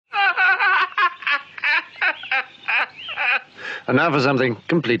And now for something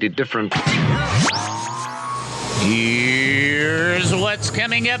completely different. Here's what's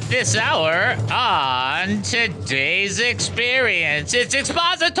coming up this hour on today's experience. It's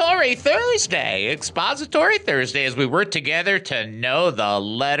Expository Thursday. Expository Thursday, as we work together to know the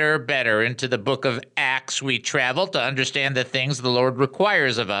letter better. Into the book of Acts we travel to understand the things the Lord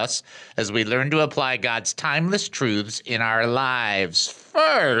requires of us as we learn to apply God's timeless truths in our lives.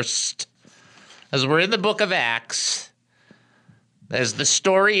 First, as we're in the book of Acts, as the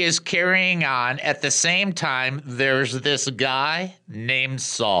story is carrying on, at the same time, there's this guy named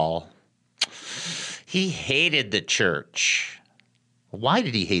Saul. He hated the church. Why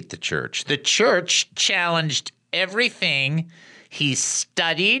did he hate the church? The church challenged everything he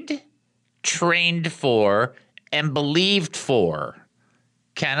studied, trained for, and believed for,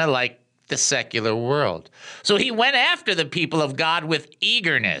 kind of like the secular world. So he went after the people of God with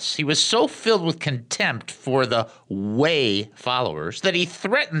eagerness. He was so filled with contempt for the way followers that he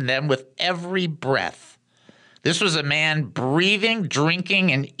threatened them with every breath. This was a man breathing,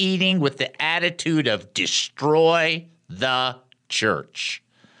 drinking, and eating with the attitude of destroy the church.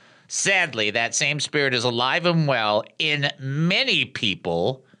 Sadly, that same spirit is alive and well in many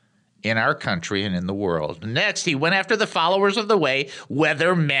people in our country and in the world. Next, he went after the followers of the way,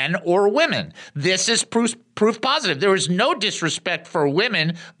 whether men or women. This is proof positive. There was no disrespect for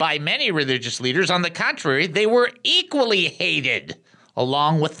women by many religious leaders. On the contrary, they were equally hated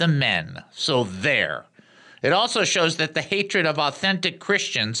along with the men. So there. It also shows that the hatred of authentic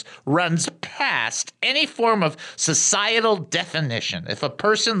Christians runs past any form of societal definition. If a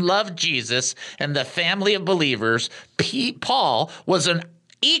person loved Jesus and the family of believers, Paul was an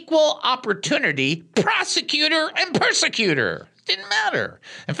equal opportunity prosecutor and persecutor. Didn't matter.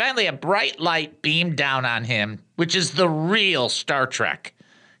 And finally, a bright light beamed down on him, which is the real Star Trek.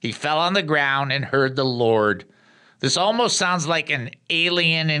 He fell on the ground and heard the Lord. This almost sounds like an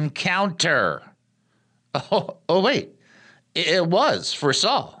alien encounter. Oh wait. It was for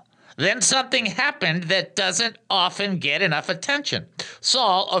Saul. Then something happened that doesn't often get enough attention.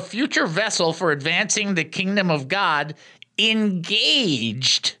 Saul, a future vessel for advancing the kingdom of God,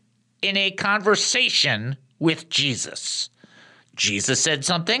 engaged in a conversation with Jesus. Jesus said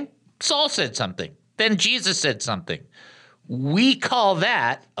something, Saul said something, then Jesus said something. We call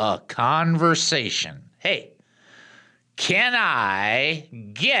that a conversation. Hey, can I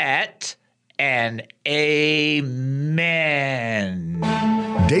get an amen?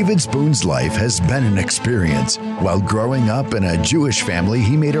 David Spoone's life has been an experience. While growing up in a Jewish family,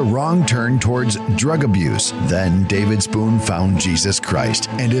 he made a wrong turn towards drug abuse. Then David Spoone found Jesus Christ,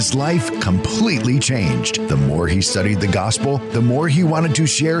 and his life completely changed. The more he studied the gospel, the more he wanted to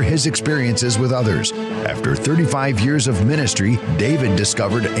share his experiences with others. After 35 years of ministry, David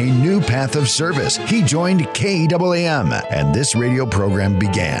discovered a new path of service. He joined KAAM, and this radio program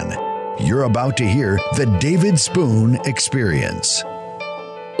began. You're about to hear the David Spoone Experience.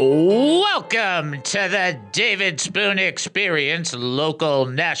 Welcome to the David Spoone Experience, local,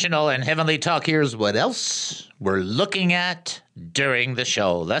 national, and heavenly talk. Here's what else we're looking at during the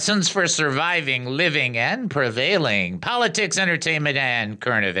show. Lessons for surviving, living, and prevailing. Politics, entertainment, and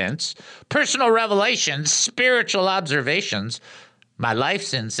current events. Personal revelations, spiritual observations. My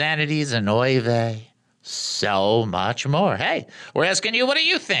life's insanities and oy vey. So much more. Hey, we're asking you, what do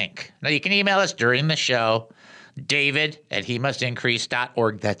you think? Now, you can email us during the show.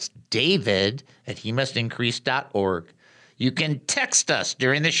 David@hemustincrease.org. That's David@hemustincrease.org. You can text us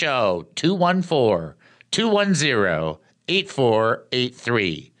during the show,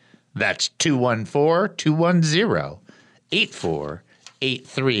 214-210-8483. That's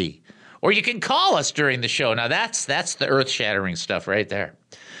 214-210-8483. Or you can call us during the show. Now, that's the earth-shattering stuff right there.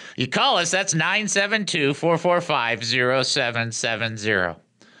 You call us, that's 972-445-0770.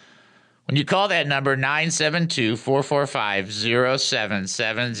 When you call that number,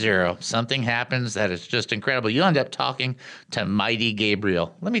 972-445-0770, something happens that is just incredible. You end up talking to mighty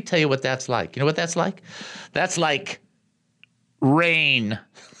Gabriel. Let me tell you what that's like. You know what that's like? That's like rain.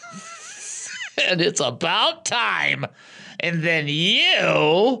 And it's about time. And then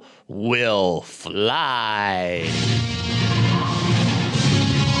you will fly.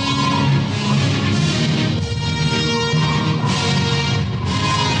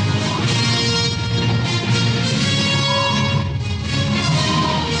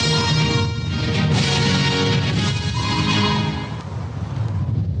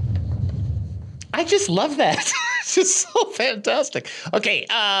 I just love that. It's just so fantastic. Okay,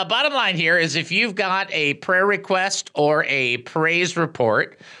 bottom line here is if you've got a prayer request or a praise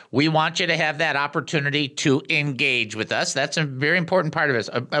report, We want you to have that opportunity to engage with us. That's a very important part of this.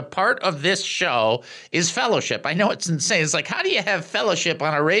 A part of this show is fellowship. I know it's insane. It's like, how do you have fellowship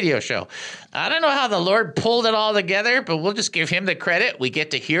on a radio show? I don't know how the Lord pulled it all together, but we'll just give him the credit. We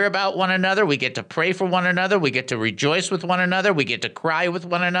get to hear about one another. We get to pray for one another. We get to rejoice with one another. We get to cry with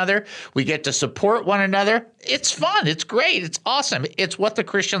one another. We get to support one another. It's fun. It's great. It's awesome. It's what the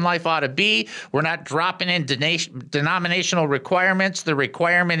Christian life ought to be. We're not dropping in denominational requirements. The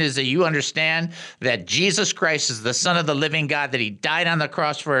requirement is that you understand that Jesus Christ is the Son of the living God, that he died on the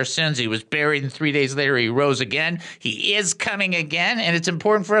cross for our sins. He was buried, and 3 days later he rose again. He is coming again, and it's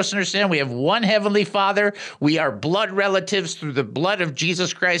important for us to understand we have one Heavenly Father. We are blood relatives through the blood of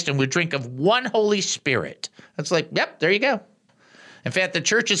Jesus Christ, and we drink of one Holy Spirit. It's like, yep, there you go. In fact, the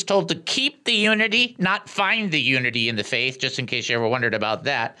church is told to keep the unity, not find the unity in the faith, just in case you ever wondered about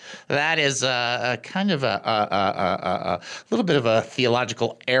that. That is a kind of a little bit of a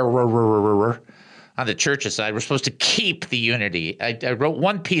theological error on the church's side. We're supposed to keep the unity. I wrote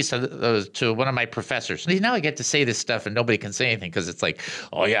one piece to one of my professors. Now I get to say this stuff and nobody can say anything because it's like,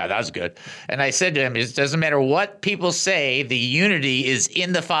 oh, yeah, that's good. And I said to him, it doesn't matter what people say, the unity is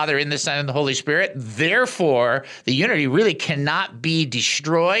in the Father, in the Son, and the Holy Spirit. Therefore, the unity really cannot be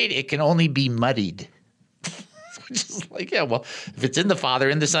destroyed. It can only be muddied. Which is like, yeah, well, if it's in the Father,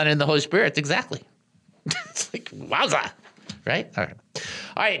 in the Son, and the Holy Spirit, exactly. It's like, wowza. Right? All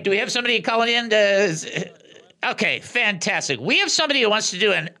right. Do we have somebody calling in? Okay, fantastic. We have somebody who wants to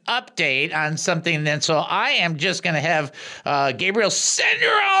do an update on something, and so I am just going to have Gabriel send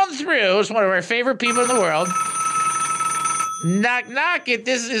her on through. It's one of our favorite people in the world. Knock, knock.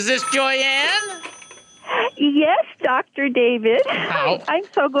 Is this Joyanne? Yes, Dr. David. Oh. I'm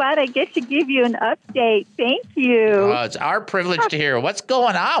so glad I get to give you an update. Thank you. Oh, it's our privilege to hear. What's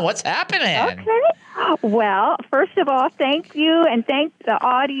going on? What's happening? Okay. Well, first of all, thank you, and thank the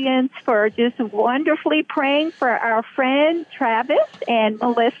audience for just wonderfully praying for our friend Travis and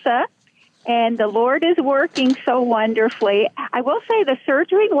Melissa. And the Lord is working so wonderfully. I will say the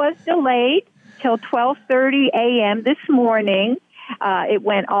surgery was delayed till 12:30 a.m. this morning. It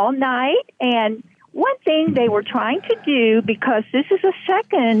went all night, and one thing they were trying to do, because this is a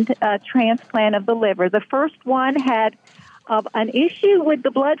second transplant of the liver. The first one had an issue with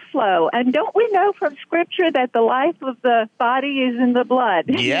the blood flow. And don't we know from Scripture that the life of the body is in the blood?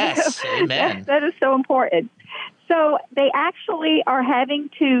 Yes, amen. That is so important. So they actually are having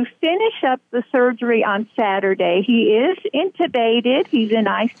to finish up the surgery on Saturday. He is intubated. He's in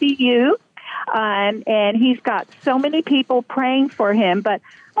ICU. And he's got so many people praying for him. But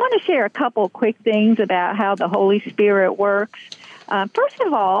I want to share a couple quick things about how the Holy Spirit works. First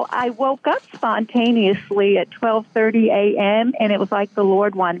of all, I woke up spontaneously at 12:30 a.m., and it was like the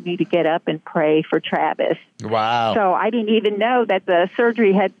Lord wanted me to get up and pray for Travis. Wow. So I didn't even know that the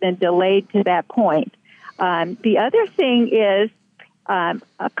surgery had been delayed to that point. The other thing is,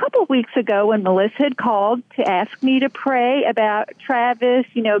 a couple of weeks ago when Melissa had called to ask me to pray about Travis,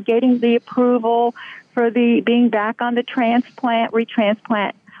 getting the approval for the being back on the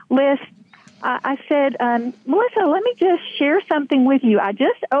retransplant list, I said, Melissa, let me just share something with you. I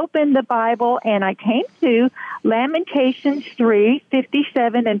just opened the Bible and I came to Lamentations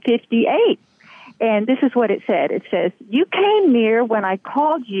 3:57 and 58. And this is what it said. It says, "You came near when I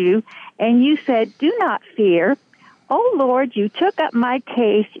called you, and you said, 'Do not fear.' Oh, Lord, you took up my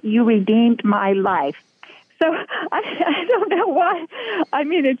case. You redeemed my life." So I don't know why. I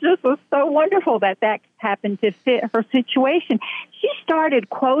mean, it just was so wonderful that happened to fit her situation. She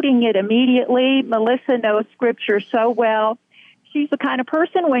started quoting it immediately. Melissa knows Scripture so well. She's the kind of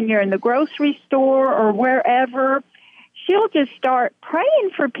person when you're in the grocery store or wherever, she'll just start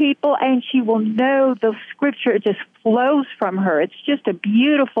praying for people, and she will know the Scripture just flows from her. It's just a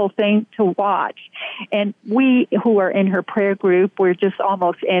beautiful thing to watch. And we who are in her prayer group, we're just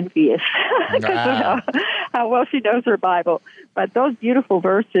almost envious because of how well she knows her Bible. But those beautiful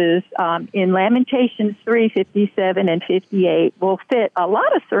verses in Lamentations 3:57 and 58 will fit a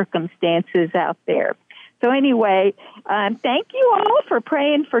lot of circumstances out there. So anyway, thank you all for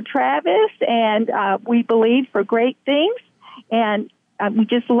praying for Travis, and we believe for great things. And we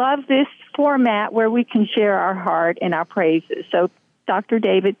just love this format where we can share our heart and our praises. So, Dr.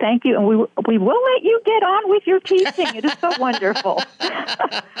 David, thank you. And we will let you get on with your teaching. It is so wonderful.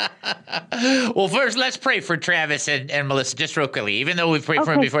 Well, first, let's pray for Travis and Melissa just real quickly. Even though we've prayed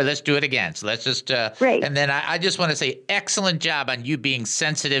for them before, let's do it again. So let's just Great. And then I just want to say excellent job on you being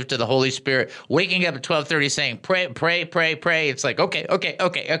sensitive to the Holy Spirit, waking up at 12:30 saying, pray, pray, pray, pray. It's like, okay.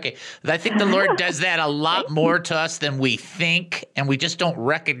 I think the Lord does that a lot more to us than we think, and we just don't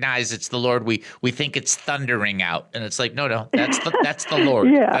recognize it's the Lord. We think it's thundering out, and it's like, no, that's That's the Lord.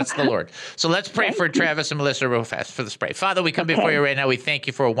 Yeah. That's the Lord. So let's pray for Travis and Melissa real fast for the spray. Father, we come before you right now. We thank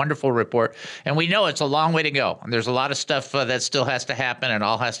you for a wonderful report. And we know it's a long way to go. And there's a lot of stuff that still has to happen, and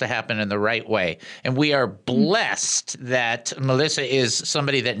all has to happen in the right way. And we are blessed that Melissa is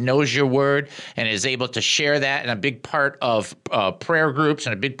somebody that knows your word and is able to share that, and a big part of prayer groups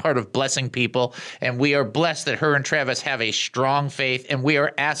and a big part of blessing people. And we are blessed that her and Travis have a strong faith, and we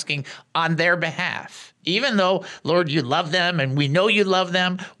are asking on their behalf. Even though, Lord, you love them and we know you love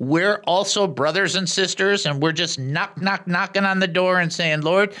them, we're also brothers and sisters, and we're just knocking on the door and saying,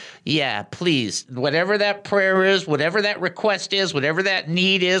 Lord, yeah, please, whatever that prayer is, whatever that request is, whatever that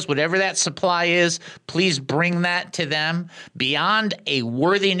need is, whatever that supply is, please bring that to them beyond a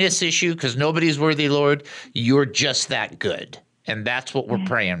worthiness issue, because nobody's worthy, Lord. You're just that good. And that's what we're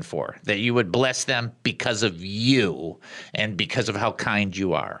praying for, that you would bless them because of you and because of how kind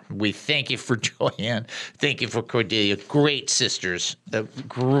you are. We thank you for Joanne. Thank you for Cordelia. Great sisters.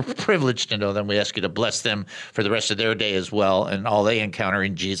 Privileged to know them. We ask you to bless them for the rest of their day as well and all they encounter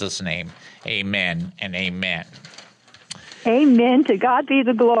in Jesus' name. Amen and amen. Amen. To God be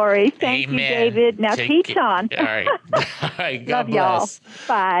the glory. Thank you, David. Now teach on. All right. All right. God Love bless. Y'all.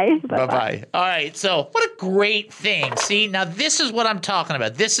 Bye. Bye-bye. All right. So what a great thing. See, now this is what I'm talking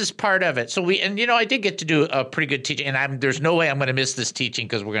about. This is part of it. So I did get to do a pretty good teaching, and there's no way I'm going to miss this teaching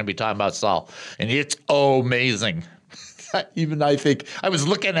because we're going to be talking about Saul. And it's amazing. Even I think I was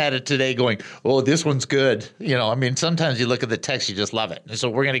looking at it today going, oh, this one's good. Sometimes you look at the text, you just love it. And so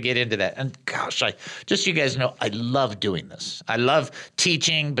we're going to get into that. And gosh, just so you guys know, I love doing this. I love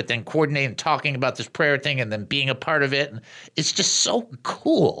teaching, but then coordinating, talking about this prayer thing, and then being a part of it. And it's just so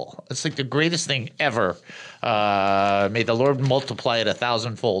cool. It's like the greatest thing ever. May the Lord multiply it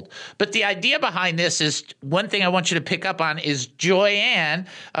 1,000-fold. But the idea behind this is, one thing I want you to pick up on is Joanne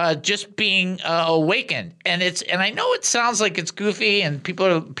just being awakened. And I know it sounds like it's goofy, and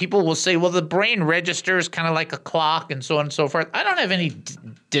people will say, well, the brain registers kind of like a clock and so on and so forth. I don't have any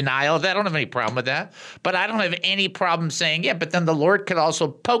denial of that. I don't have any problem with that. But I don't have any problem saying, yeah, but then the Lord could also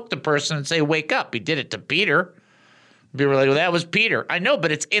poke the person and say, wake up. He did it to Peter. People were like, well, that was Peter. I know,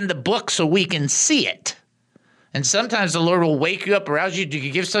 but it's in the book so we can see it. And sometimes the Lord will wake you up, arouse you,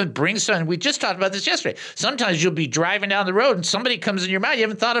 give something, bring something. We just talked about this yesterday. Sometimes you'll be driving down the road and somebody comes in your mind you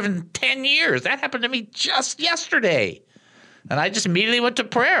haven't thought of in 10 years. That happened to me just yesterday. And I just immediately went to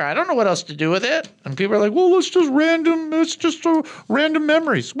prayer. I don't know what else to do with it. And people are like, well, it's just random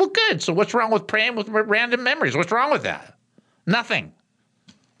memories. Well, good. So what's wrong with praying with random memories? What's wrong with that? Nothing.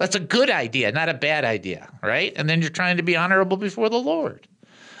 That's a good idea, not a bad idea, right? And then you're trying to be honorable before the Lord.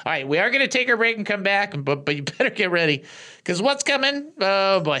 All right, we are going to take a break and come back, but you better get ready, because what's coming?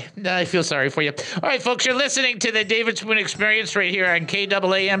 Oh, boy, I feel sorry for you. All right, folks, you're listening to the David Spoon Experience right here on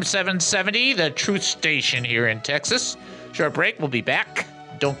KAAM 770, the truth station here in Texas. Short break, we'll be back.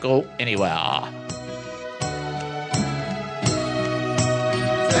 Don't go anywhere.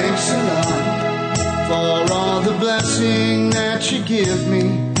 Thanks a lot for all the blessing that you give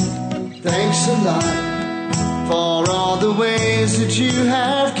me. Thanks a lot for all the ways that you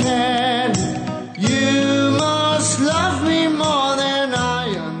have cared. You must love me more than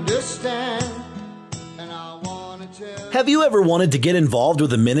I understand. And I want to tell. Have you ever wanted to get involved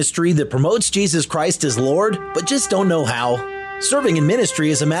with a ministry that promotes Jesus Christ as Lord, but just don't know how? Serving in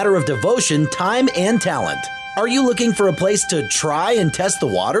ministry is a matter of devotion, time, and talent. Are you looking for a place to try and test the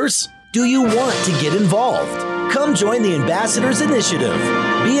waters? Do you want to get involved? Come join the Ambassadors Initiative.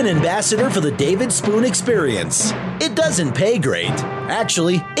 Be an ambassador for the David Spoon Experience. It doesn't pay great.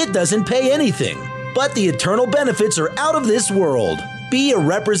 Actually, it doesn't pay anything. But the eternal benefits are out of this world. Be a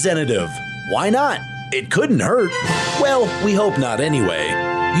representative. Why not? It couldn't hurt. Well, we hope not anyway.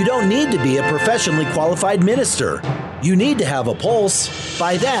 You don't need to be a professionally qualified minister. You need to have a pulse.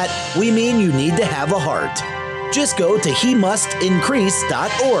 By that, we mean you need to have a heart. Just go to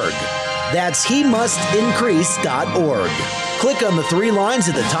hemustincrease.org. That's hemustincrease.org. Click on the 3 lines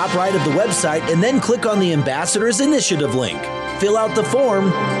at the top right of the website and then click on the Ambassadors Initiative link. Fill out the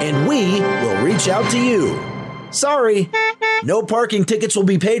form and we will reach out to you. Sorry, no parking tickets will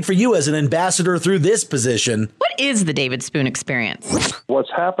be paid for you as an ambassador through this position. What is the David Spoon Experience?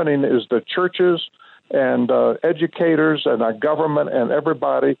 What's happening is the churches and educators and our government and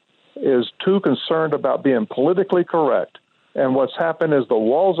everybody is too concerned about being politically correct. And what's happened is the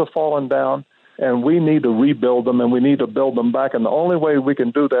walls have fallen down, and we need to rebuild them, and we need to build them back. And the only way we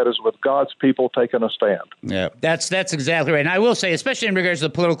can do that is with God's people taking a stand. Yeah, that's exactly right. And I will say, especially in regards to the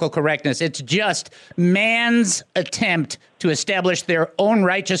political correctness, it's just man's attempt to establish their own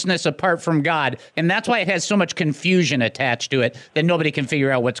righteousness apart from God. And that's why it has so much confusion attached to it that nobody can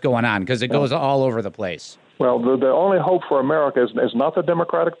figure out what's going on, because it goes all over the place. Well, the only hope for America is not the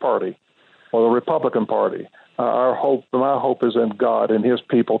Democratic Party or the Republican Party. My hope is in God and His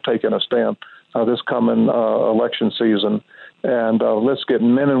people taking a stand this coming election season. And let's get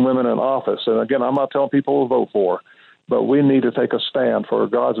men and women in office. And again, I'm not telling people to vote for, but we need to take a stand for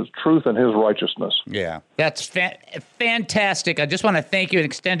God's truth and His righteousness. Yeah, that's fantastic. I just want to thank you and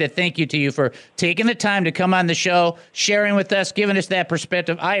extend a thank you to you for taking the time to come on the show, sharing with us, giving us that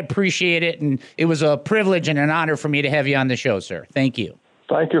perspective. I appreciate it, and it was a privilege and an honor for me to have you on the show, sir. Thank you.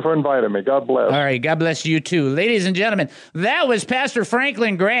 Thank you for inviting me. God bless. All right, God bless you too. Ladies and gentlemen, that was Pastor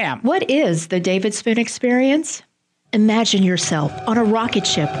Franklin Graham. What is the David Spoon Experience? Imagine yourself on a rocket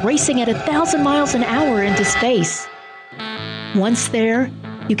ship racing at 1,000 miles an hour into space. Once there,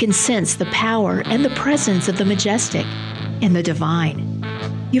 you can sense the power and the presence of the majestic and the divine.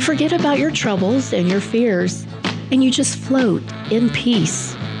 You forget about your troubles and your fears, and you just float in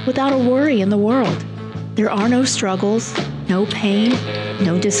peace without a worry in the world. There are no struggles, no pain,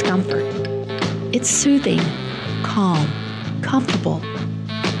 no discomfort. It's soothing, calm, comfortable.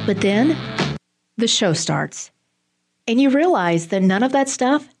 But then, the show starts. And you realize that none of that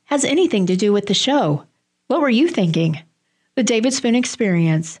stuff has anything to do with the show. What were you thinking? The David Spoon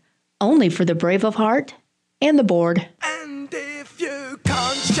Experience, only for the brave of heart and the bored. And if you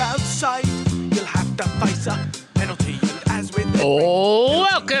can't shout sight, you'll have to face a penalty. As with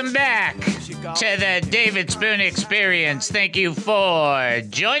welcome back to the David Spoon Experience. Thank you for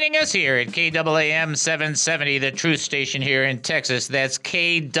joining us here at KAAM 770, the truth station here in Texas. That's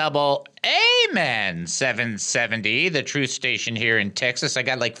KAAM 770, the truth station here in Texas. I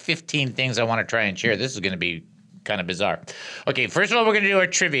got like 15 things I want to try and share. This is going to be kind of bizarre. Okay, first of all, we're going to do a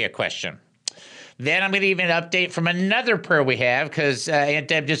trivia question. Then I'm going to give you an update from another prayer we have because Aunt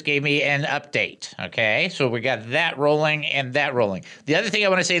Deb just gave me an update, okay? So we got that rolling and that rolling. The other thing I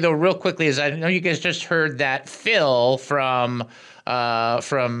want to say, though, real quickly is I know you guys just heard that fill from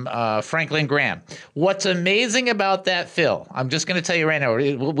Franklin Graham. What's amazing about that fill, I'm just going to tell you right now,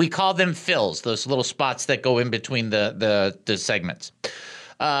 we call them fills, those little spots that go in between the segments.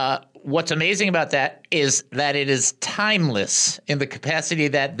 What's amazing about that is that it is timeless in the capacity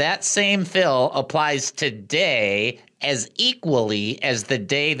that that same fill applies today as equally as the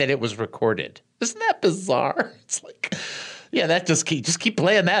day that it was recorded. Isn't that bizarre? It's like, yeah, that just keep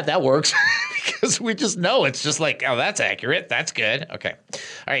playing that. That works because we just know it's just like, oh, that's accurate. That's good. Okay.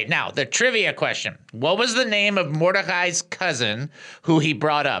 All right. Now, the trivia question. What was the name of Mordecai's cousin who he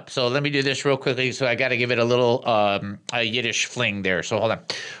brought up? So let me do this real quickly. So I got to give it a little a Yiddish fling there. So hold on.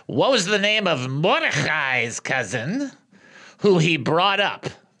 What was the name of Mordecai's cousin who he brought up?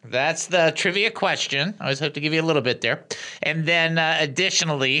 That's the trivia question. I always have to give you a little bit there. And then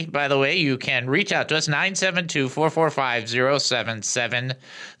additionally, by the way, you can reach out to us,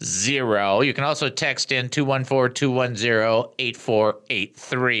 972-445-0770. You can also text in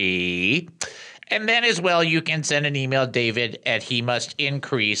 214-210-8483. And then as well, you can send an email,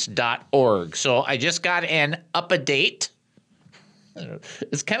 david@hemustincrease.org. So I just got an up-a-date.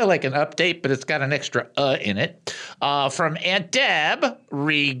 It's kind of like an update, but it's got an extra in it from Aunt Deb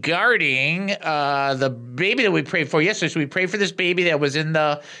regarding the baby that we prayed for yesterday. So we prayed for this baby that was in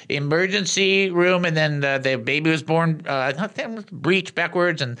the emergency room, and then the baby was born breech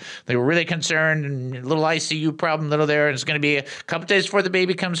backwards, and they were really concerned, and a little ICU problem little there. And it's going to be a couple days before the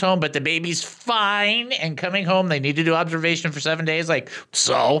baby comes home, but the baby's fine and coming home. They need to do observation for 7 days.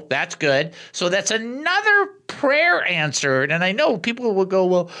 So that's good. So that's another prayer answered. And I know people will go,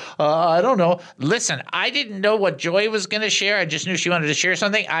 well, I don't know. Listen, I didn't know what Joy was going to share. I just knew she wanted to share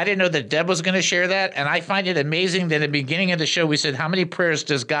something. I didn't know that Deb was going to share that. And I find it amazing that at the beginning of the show, we said, how many prayers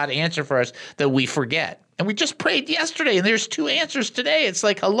does God answer for us that we forget? And we just prayed yesterday, and there's 2 answers today. It's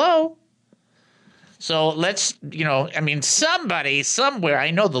like, hello. So let's, somebody somewhere,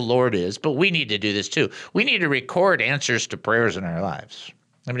 I know the Lord is, but we need to do this too. We need to record answers to prayers in our lives.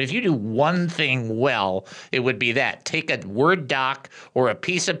 I mean, if you do one thing well, it would be that. Take a Word doc or a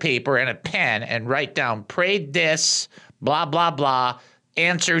piece of paper and a pen and write down, prayed this, blah, blah, blah,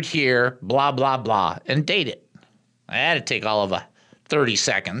 answered here, blah, blah, blah, and date it. I had to take all of 30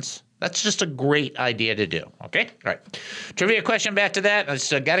 seconds. That's just a great idea to do, okay? All right. Trivia question back to that. I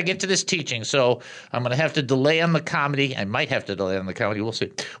got to get to this teaching, so I'm going to have to delay on the comedy. I might have to delay on the comedy. We'll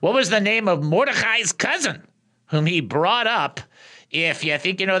see. What was the name of Mordecai's cousin whom he brought up? If you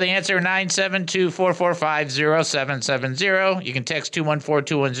think you know the answer, 972-445-0770. You can text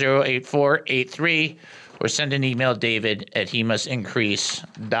 214-210-8483 or send an email,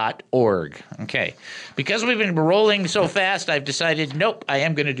 david@hemustincrease.org. Okay. Because we've been rolling so fast, I've decided, nope, I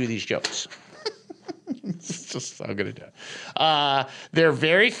am going to do these jokes. It's just, I'm going to do it. They're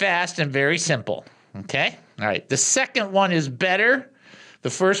very fast and very simple. Okay? All right. The second one is better. The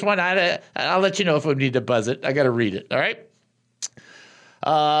first one, I'll let you know if we need to buzz it. I got to read it. All right.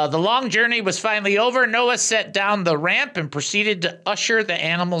 The long journey was finally over. Noah set down the ramp and proceeded to usher the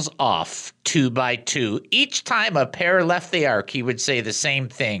animals off 2 by 2. Each time a pair left the ark, he would say the same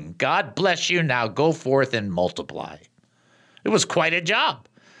thing. God bless you. Now go forth and multiply. It was quite a job.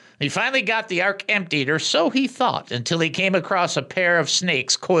 He finally got the ark emptied, or so he thought, until he came across a pair of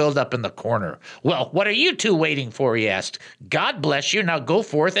snakes coiled up in the corner. Well, what are you two waiting for? He asked. God bless you. Now go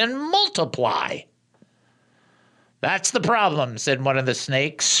forth and multiply. That's the problem, said one of the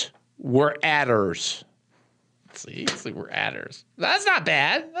snakes. We're adders. See, we're adders. That's not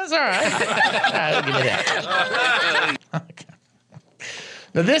bad. That's all right. All right, give me that. Okay.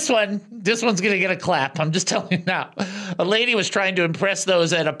 Now this one's going to get a clap. I'm just telling you now. A lady was trying to impress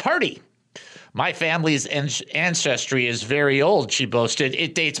those at a party. My family's ancestry is very old, she boasted.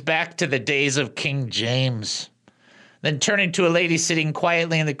 It dates back to the days of King James. Then turning to a lady sitting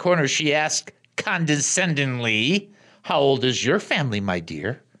quietly in the corner, she asked condescendingly, how old is your family, my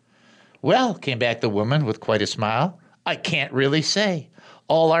dear? Well, came back the woman with quite a smile, I can't really say.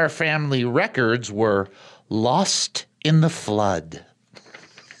 All our family records were lost in the flood.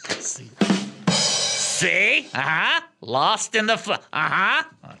 See? Uh-huh. Lost in the flood. Uh-huh.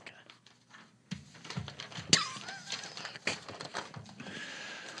 Okay.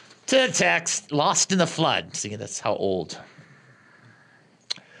 To the text, lost in the flood. See, that's how old.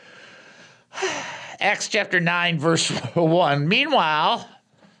 Acts chapter 9, verse 1. Meanwhile,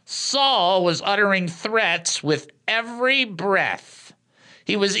 Saul was uttering threats with every breath.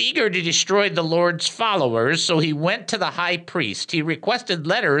 He was eager to destroy the Lord's followers, so he went to the high priest. He requested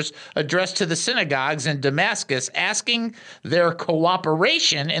letters addressed to the synagogues in Damascus, asking their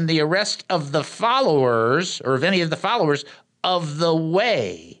cooperation in the arrest of the followers, or of any of the followers, of the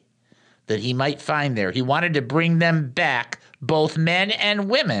way that he might find there. He wanted to bring them back, both men and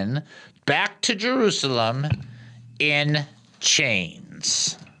women, back to Jerusalem in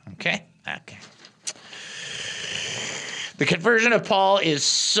chains. Okay? Okay. The conversion of Paul is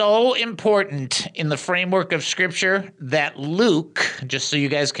so important in the framework of Scripture that Luke, just so you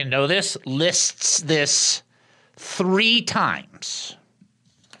guys can know this, lists this 3 times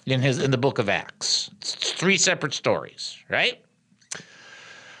in the book of Acts. It's 3 separate stories, right?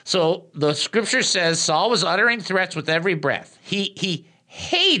 So the Scripture says Saul was uttering threats with every breath. He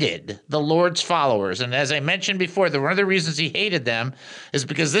hated the Lord's followers. And as I mentioned before, one of the reasons he hated them is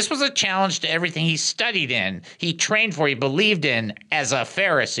because this was a challenge to everything he studied in, he trained for, he believed in as a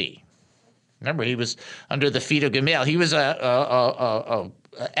Pharisee. Remember, he was under the feet of Gamaliel. He was a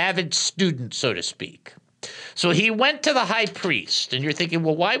avid student, so to speak. So he went to the high priest. And you're thinking,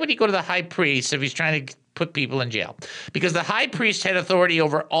 well, why would he go to the high priest if he's trying to put people in jail? Because the high priest had authority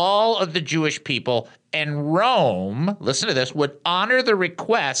over all of the Jewish people, and Rome, listen to this, would honor the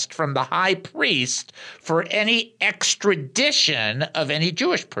request from the high priest for any extradition of any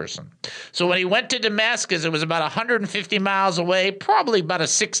Jewish person. So when he went to Damascus, it was about 150 miles away, probably about a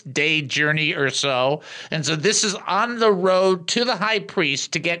 6-day journey or so. And so this is on the road to the high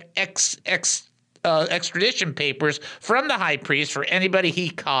priest to get extradition papers from the high priest for anybody he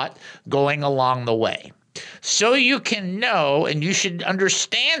caught going along the way. So you can know, and you should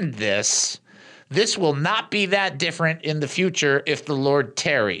understand this will not be that different in the future if the Lord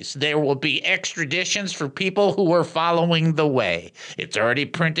tarries. There will be extraditions for people who are following the way. It's already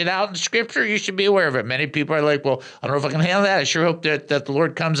printed out in Scripture. You should be aware of it. Many people are like, well, I don't know if I can handle that. I sure hope that the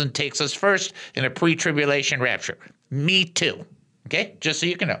Lord comes and takes us first in a pre-tribulation rapture. Me too. Okay? Just so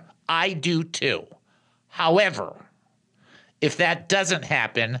you can know. I do too. However, if that doesn't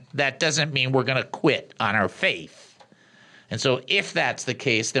happen, that doesn't mean we're going to quit on our faith. And so if that's the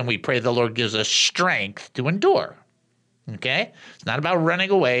case, then we pray the Lord gives us strength to endure. Okay? It's not about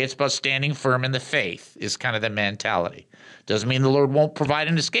running away. It's about standing firm in the faith is kind of the mentality. Doesn't mean the Lord won't provide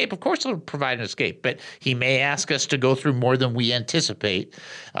an escape. Of course he'll provide an escape, but he may ask us to go through more than we anticipate,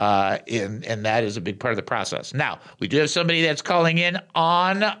 and that is a big part of the process. Now, we do have somebody that's calling in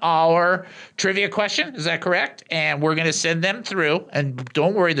on our trivia question. Is that correct? And we're going to send them through. And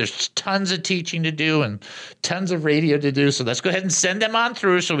don't worry, there's tons of teaching to do and tons of radio to do. So let's go ahead and send them on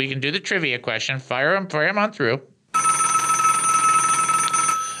through so we can do the trivia question. Fire them on through.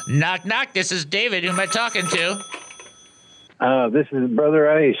 Knock, knock. This is David. Who am I talking to? This is Brother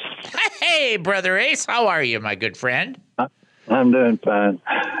Ace. Hey, Brother Ace. How are you, my good friend? I'm doing fine.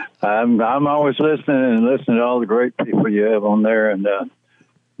 I'm always listening to all the great people you have on there, and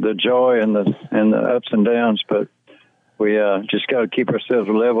the joy and the ups and downs. But we just got to keep ourselves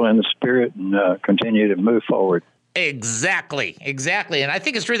level in the spirit and continue to move forward. Exactly. And I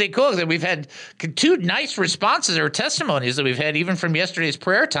think it's really cool that we've had 2 nice responses or testimonies that we've had even from yesterday's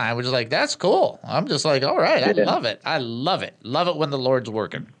prayer time, which is like, that's cool. I'm just like, all right, I love it. Love it when the Lord's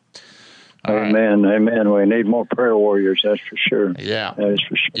working. Amen. We need more prayer warriors, that's for sure. Yeah. That is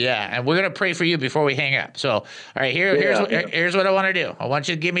for sure. Yeah, and we're going to pray for you before we hang up. So, all right, here's what I want to do. I want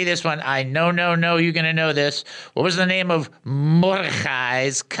you to give me this one. I know you're going to know this. What was the name of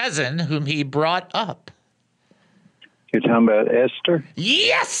Mordecai's cousin whom he brought up? You're talking about Esther?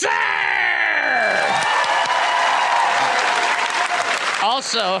 Yes, sir!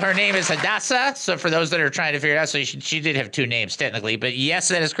 Also, her name is Hadassah. So for those that are trying to figure it out, so she did have 2 names technically. But yes,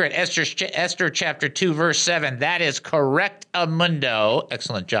 that is correct. Esther chapter 2, verse 7. That is correct, Amundo.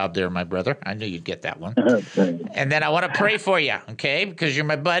 Excellent job there, my brother. I knew you'd get that one. And then I want to pray for you, okay? Because you're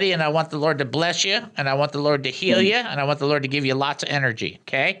my buddy, and I want the Lord to bless you, and I want the Lord to heal you, and I want the Lord to give you lots of energy,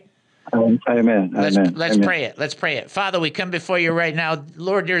 okay? Amen. Let's pray it. Let's pray it. Father, we come before you right now.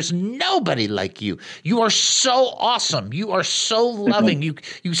 Lord, there's nobody like you. You are so awesome. You are so loving. You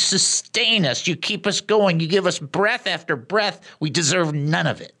sustain us. You keep us going. You give us breath after breath. We deserve none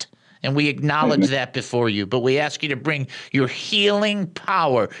of it. And we acknowledge that before you. But we ask you to bring your healing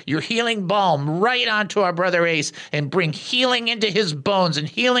power, your healing balm right onto our brother Ace and bring healing into his bones and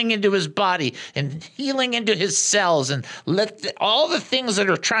healing into his body and healing into his cells. And let all the things that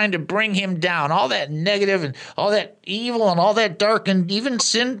are trying to bring him down, all that negative and all that evil and all that dark and even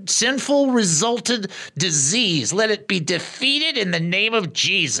sinful resulted disease, let it be defeated in the name of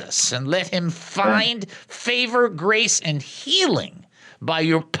Jesus. And let him find favor, grace, and healing by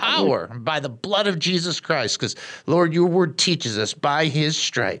your power, by the blood of Jesus Christ. Because, Lord, your word teaches us, by his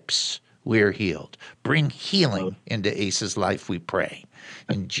stripes we're healed. Bring healing into Ace's life, we pray.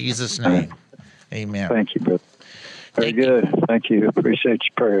 In Jesus' name, amen. Thank you, brother. Very good. Thank you. Appreciate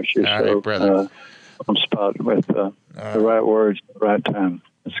your prayers. You're all right, brother. On spot with the right words at the right time.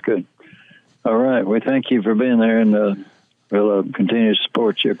 That's good. All right. We thank you for being there, and we'll continue to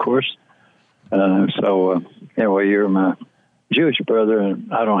support you, of course. Anyway, you're my Jewish brother,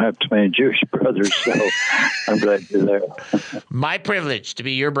 and I don't have too many Jewish brothers, so I'm glad you're there. My privilege to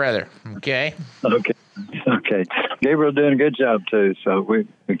be your brother, okay? Okay. Gabriel doing a good job, too, so we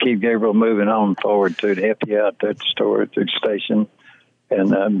keep Gabriel moving on forward, too, to help you out at the store, at the station.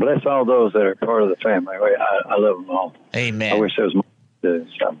 And bless all those that are part of the family. I love them all. Amen. I wish there was more to do.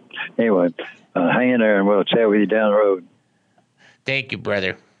 So, anyway, hang in there, and we'll chat with you down the road. Thank you,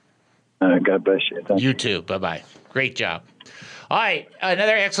 brother. God bless you. Thank you too. Bye-bye. Great job. All right,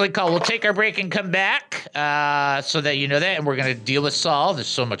 another excellent call. We'll take our break and come back so that you know that, and we're going to deal with Saul. There's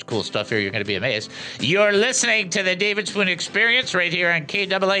so much cool stuff here. You're going to be amazed. You're listening to the David Spoon Experience right here on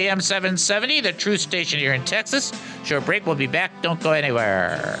KAAM 770, the Truth Station here in Texas. Short break. We'll be back. Don't go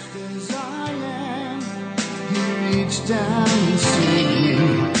anywhere. He reached down and saved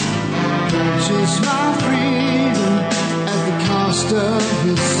me, purchased my freedom at the cost of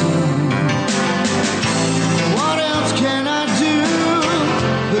his son. What else can I do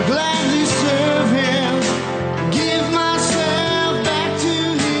but gladly serve him, give myself back to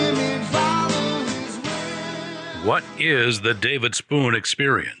him and follow his will? What is the David Spoon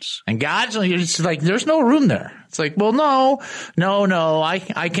Experience? And God's like, there's no room there. It's like, well, no, I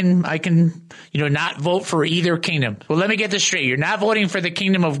can, not vote for either kingdom. Well, let me get this straight. You're not voting for the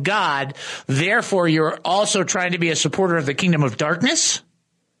kingdom of God. Therefore, you're also trying to be a supporter of the kingdom of darkness.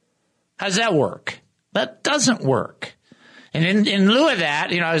 How does that work? That doesn't work. And in lieu of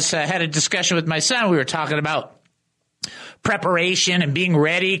that, I had a discussion with my son. We were talking about preparation and being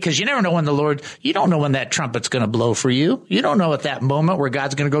ready, because you never know when you don't know when that trumpet's going to blow for you. You don't know at that moment where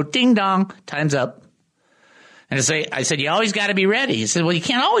God's going to go ding dong, time's up. And I said, you always got to be ready. He said, well, you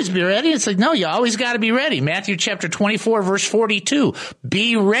can't always be ready. It's like, no, you always got to be ready. Matthew chapter 24, verse 42.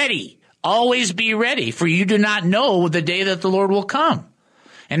 Be ready. Always be ready, for you do not know the day that the Lord will come.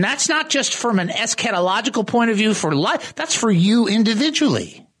 And that's not just from an eschatological point of view for life. That's for you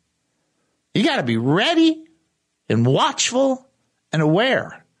individually. You got to be ready and watchful and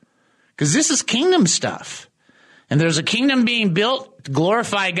aware, because this is kingdom stuff. And there's a kingdom being built to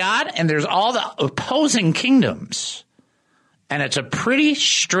glorify God, and there's all the opposing kingdoms. And it's a pretty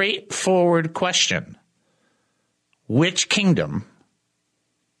straightforward question. Which kingdom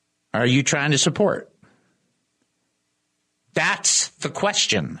are you trying to support? That's the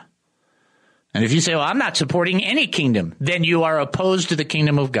question. And if you say, well, I'm not supporting any kingdom, then you are opposed to the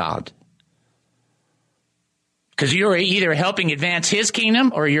kingdom of God. Because you're either helping advance his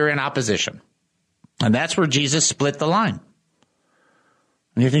kingdom or you're in opposition. And that's where Jesus split the line.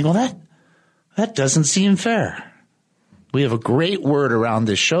 And you think, well, that doesn't seem fair. We have a great word around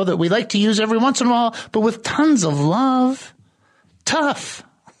this show that we like to use every once in a while, but with tons of love. Tough.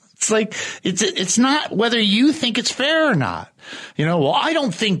 It's like, it's not whether you think it's fair or not. Well, I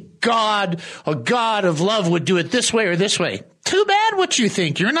don't think God, a God of love, would do it this way or this way. Too bad what you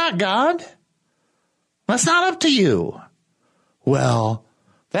think. You're not God. That's not up to you. Well,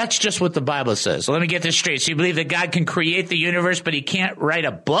 that's just what the Bible says. So let me get this straight. So you believe that God can create the universe, but he can't write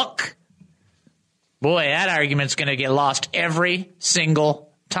a book? Boy, that argument's going to get lost every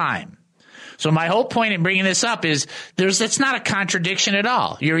single time. So my whole point in bringing this up is it's not a contradiction at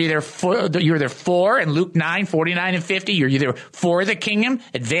all. You're either for in Luke 9, 49 and 50, you're either for the kingdom,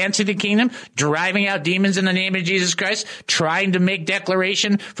 advancing the kingdom, driving out demons in the name of Jesus Christ, trying to make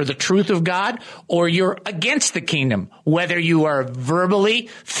declaration for the truth of God, or you're against the kingdom, whether you are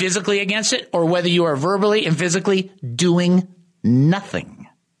verbally, physically against it, or whether you are verbally and physically doing nothing.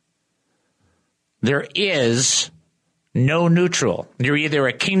 There is no neutral. You're either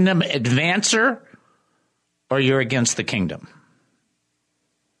a kingdom advancer or you're against the kingdom.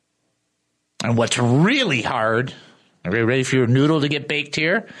 And what's really hard, are you ready for your noodle to get baked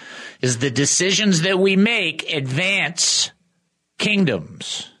here? Is the decisions that we make advance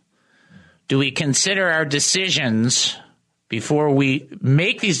kingdoms. Do we consider our decisions, before we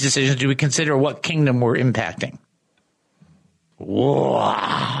make these decisions, do we consider what kingdom we're impacting?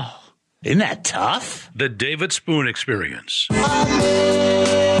 Wow. Isn't that tough? The David Spoon Experience. Amazing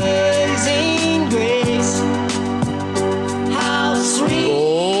grace, how sweet.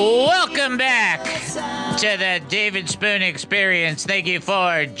 Welcome back to the David Spoon Experience. Thank you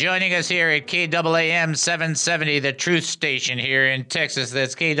for joining us here at KAAM 770, the truth station here in Texas.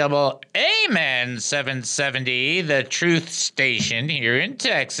 That's KAAM 770, the truth station here in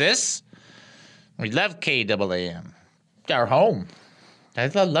Texas. We love KAAM. It's our home. I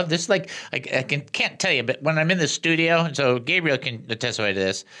love this. Like, I can't tell you, but when I'm in the studio, so Gabriel can testify to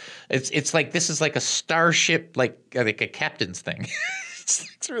this. It's like this is like a starship, like a captain's thing.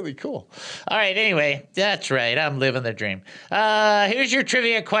 It's really cool. All right. Anyway, that's right. I'm living the dream. Here's your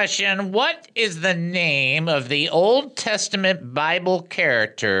trivia question. What is the name of the Old Testament Bible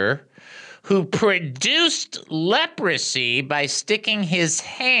character who produced leprosy by sticking his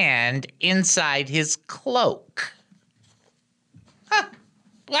hand inside his cloak? Huh.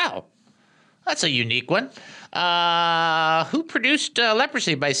 Wow, that's a unique one. Who produced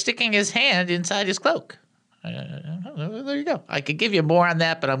leprosy by sticking his hand inside his cloak? There you go. I could give you more on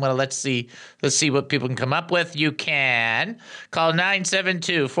that, but I'm going to let's see what people can come up with. You can call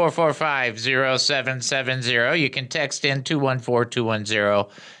 972-445-0770. You can text in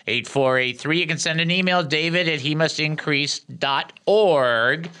 214-210-8483. You can send an email,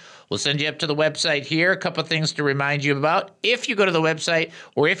 david@hemustincrease.org. We'll send you up to the website here. A couple of things to remind you about. If you go to the website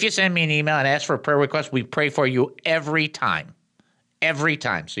or if you send me an email and ask for a prayer request, we pray for you every time. Every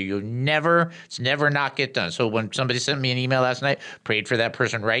time. So it's never not get done. So when somebody sent me an email last night, prayed for that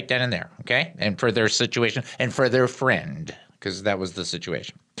person right then and there, okay? And for their situation and for their friend, because that was the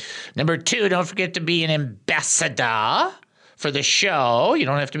situation. Number 2, don't forget to be an ambassador for the show. You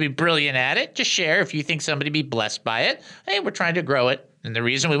don't have to be brilliant at it. Just share if you think somebody be blessed by it. Hey, we're trying to grow it. And the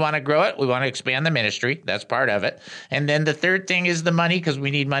reason we want to grow it, we want to expand the ministry. That's part of it. And then the third thing is the money, because we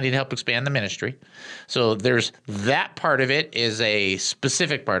need money to help expand the ministry. So there's that part of it is a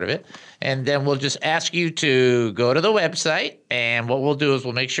specific part of it. And then we'll just ask you to go to the website. And what we'll do is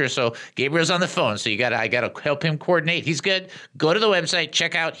we'll make sure. So Gabriel's on the phone. So I got to help him coordinate. He's good. Go to the website.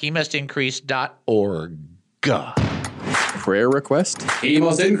 Check out hemustincrease.org. Prayer request?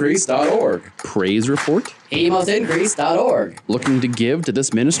 HeMustIncrease.org. Praise report? HeMustIncrease.org. Looking to give to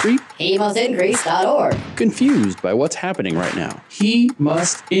this ministry? HeMustIncrease.org. Confused by what's happening right now?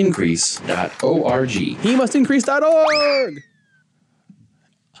 HeMustIncrease.org. HeMustIncrease.org.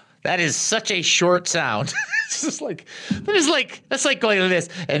 That is such a short sound. It's just like, that's like going like this.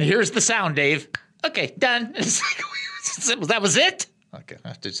 And here's the sound, Dave. Okay, done. It's like, that was it? Okay, I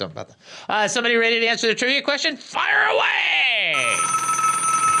have to do something about that. Somebody ready to answer the trivia question? Fire away!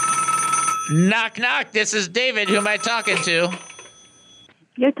 Knock, knock. This is David. Who am I talking to?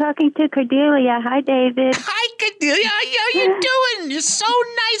 You're talking to Cordelia. Hi, David. Hi, Cordelia. How you doing? It's so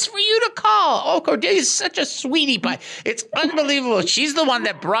nice for you to call. Oh, Cordelia's such a sweetie pie. It's unbelievable. She's the one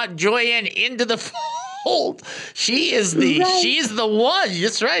that brought Joyanne into the fold. She's the one.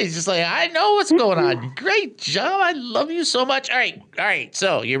 That's right. It's just like, I know what's going on. Great job. I love you so much. All right.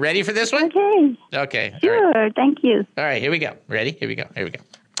 So you ready for this one? Okay. Sure. Right. Thank you. All right. Here we go. Ready? Here we go.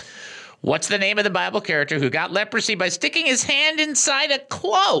 What's the name of the Bible character who got leprosy by sticking his hand inside a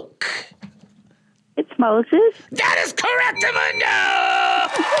cloak? It's Moses. That is correct,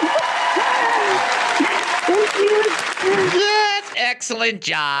 Thank you. That's excellent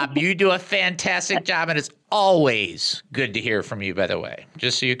job. You do a fantastic job, and it's always good to hear from you, by the way,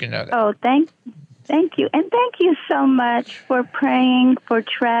 just so you can know that. Oh, thank you. And thank you so much for praying for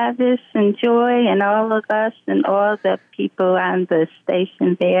Travis and Joy and all of us and all the people on the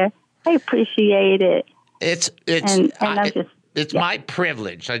station there. I appreciate it. It's my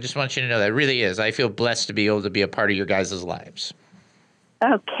privilege. I just want you to know that it really is. I feel blessed to be able to be a part of your guys' lives.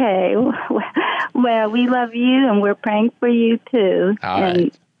 Okay. Well, we love you, and we're praying for you, too. All and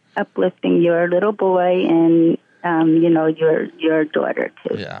right. uplifting your little boy and, your daughter,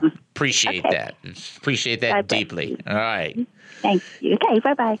 too. Yeah. Appreciate that. Appreciate that deeply. All right. Thank you. Okay,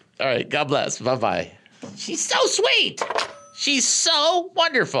 bye-bye. All right. God bless. Bye-bye. She's so sweet. She's so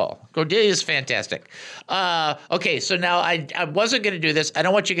wonderful. Cordelia's fantastic. Okay, so now I wasn't going to do this. I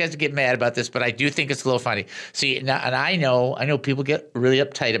don't want you guys to get mad about this, but I do think it's a little funny. See, now, and I know people get really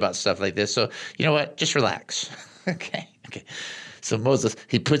uptight about stuff like this. So you know what? Just relax. Okay. So Moses,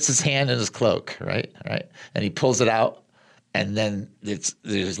 he puts his hand in his cloak, right, and he pulls it out, and then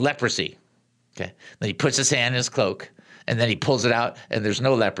there's leprosy. Okay. Then he puts his hand in his cloak, and then he pulls it out, and there's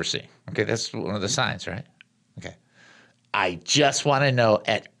no leprosy. Okay, that's one of the signs, right? Okay. I just want to know,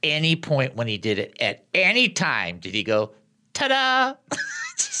 at any point when he did it, at any time, did he go, ta-da?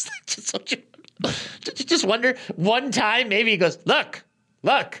 just wonder, one time maybe he goes, look,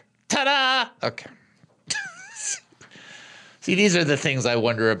 ta-da. Okay. See, these are the things I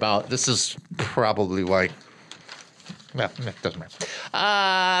wonder about. This is probably why. Well, it doesn't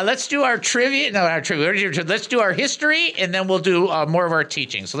matter. Let's do our trivia. No, our trivia. Let's do our history, and then we'll do more of our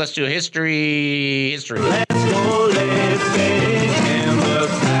teaching. So let's do history. Let's go living in the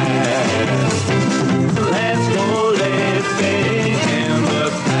past. Let's go living in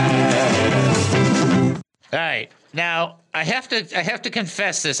the past. All right. Now, I have to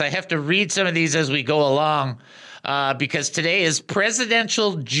confess this. I have to read some of these as we go along. Because today is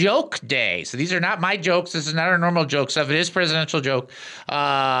Presidential Joke Day. So these are not my jokes. This is not our normal joke stuff. It is presidential joke.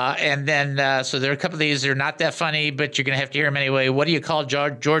 And then, so there are a couple of these that are not that funny, but you're going to have to hear them anyway. What do you call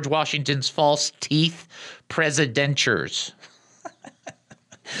George Washington's false teeth? Presidentures.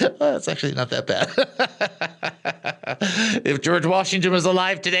 Well, that's actually not that bad. If George Washington was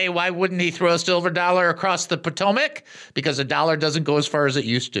alive today, why wouldn't he throw a silver dollar across the Potomac? Because a dollar doesn't go as far as it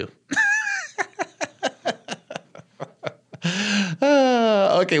used to.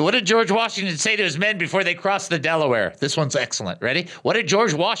 Okay, what did George Washington say to his men before they crossed the Delaware? This one's excellent. Ready? What did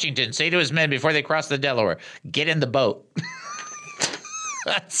George Washington say to his men before they crossed the Delaware? Get in the boat.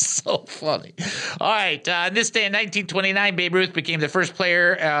 That's so funny. All right, on this day in 1929, Babe Ruth became the first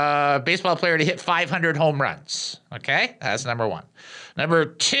baseball player to hit 500 home runs. Okay, that's number one. Number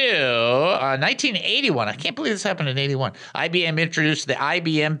two, 1981. I can't believe this happened in 81. IBM introduced the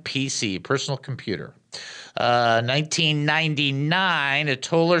IBM PC, personal computer. 1999, a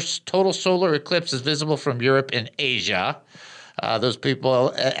total solar eclipse is visible from Europe and Asia. Those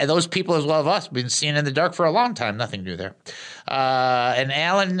people as well as us, been seen in the dark for a long time. Nothing new there. And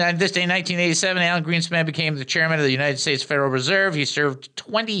on this day in 1987, Alan Greenspan became the chairman of the United States Federal Reserve. He served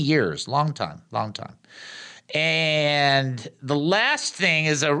 20 years, long time. And the last thing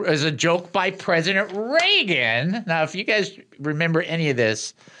is a joke by President Reagan. Now, if you guys remember any of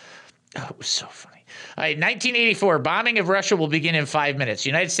this, it was so funny. All right, 1984, bombing of Russia will begin in 5 minutes.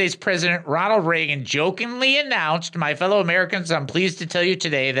 United States President Ronald Reagan jokingly announced, "My fellow Americans, I'm pleased to tell you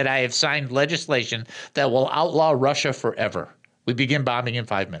today that I have signed legislation that will outlaw Russia forever. We begin bombing in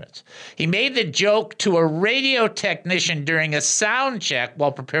 5 minutes." He made the joke to a radio technician during a sound check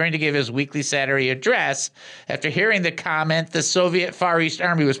while preparing to give his weekly Saturday address. After hearing the comment, the Soviet Far East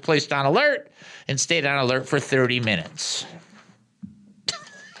Army was placed on alert and stayed on alert for 30 minutes.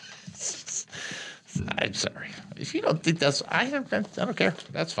 I'm sorry. If you don't think that's, I don't care.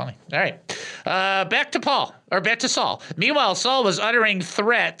 That's funny. All right. Back to Saul. Meanwhile, Saul was uttering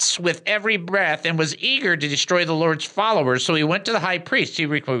threats with every breath and was eager to destroy the Lord's followers. So he went to the high priest.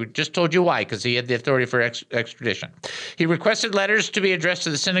 We just told you why, because he had the authority for extradition. He requested letters to be addressed to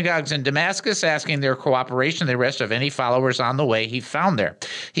the synagogues in Damascus, asking their cooperation and the arrest of any followers on the way he found there.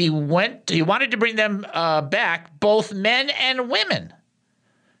 He wanted to bring them back, both men and women,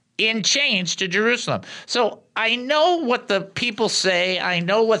 in chains to Jerusalem. So I know what the people say. I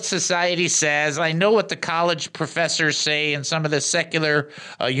know what society says. I know what the college professors say in some of the secular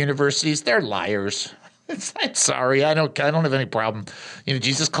universities. They're liars. I'm sorry. I don't have any problem.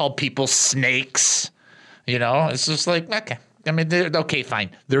 Jesus called people snakes. It's just like, okay. I mean, okay,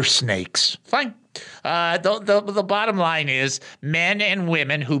 fine. They're snakes. Fine. The bottom line is men and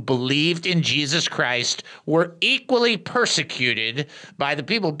women who believed in Jesus Christ were equally persecuted by the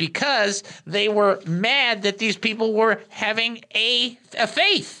people because they were mad that these people were having a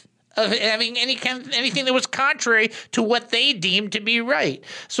faith, of having anything that was contrary to what they deemed to be right.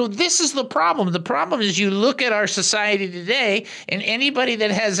 So this is the problem. The problem is you look at our society today, and anybody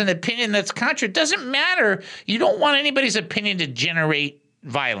that has an opinion that's contrary, it doesn't matter. You don't want anybody's opinion to generate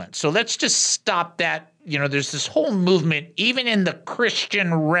violence. So let's just stop that. You know, there's this whole movement, even in the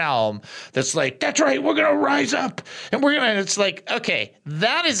Christian realm, that's like, that's right, we're going to rise up. And it's like, okay,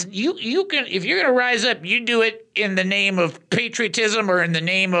 that is, you can, if you're going to rise up, you do it in the name of patriotism or in the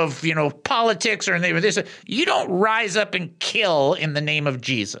name of, politics or in the name of this. You don't rise up and kill in the name of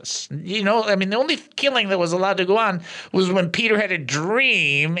Jesus. The only killing that was allowed to go on was when Peter had a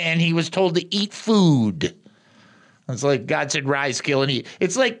dream and he was told to eat food. It's like God said, rise, kill, and eat.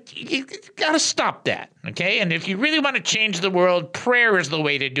 It's like, you got to stop that, okay? And if you really want to change the world, prayer is the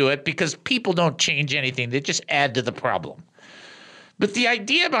way to do it because people don't change anything. They just add to the problem. But the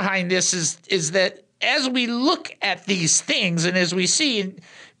idea behind this is that as we look at these things and as we see,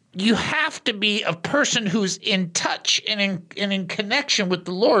 you have to be a person who's in touch and in connection with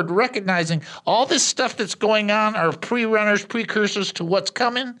the Lord, recognizing all this stuff that's going on are precursors to what's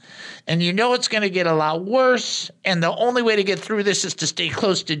coming, and it's going to get a lot worse, and the only way to get through this is to stay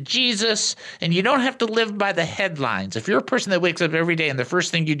close to Jesus, and you don't have to live by the headlines. If you're a person that wakes up every day and the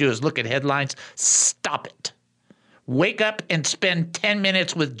first thing you do is look at headlines, stop it. Wake up and spend 10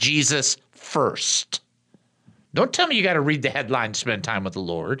 minutes with Jesus first. Don't tell me you got to read the headlines, spend time with the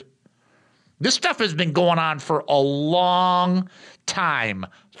Lord. This stuff has been going on for a long time,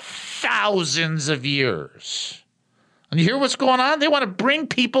 thousands of years. And you hear what's going on? They want to bring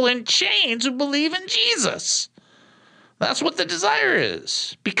people in chains who believe in Jesus. That's what the desire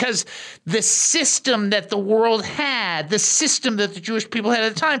is. Because the system that the world had, the system that the Jewish people had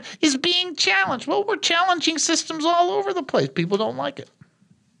at the time, is being challenged. Well, we're challenging systems all over the place. People don't like it.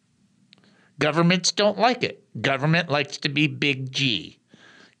 Governments don't like it. Government likes to be big G.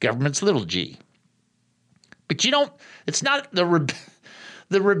 Government's little g. But it's not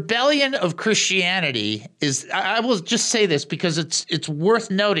the rebellion of Christianity is, I will just say this because it's worth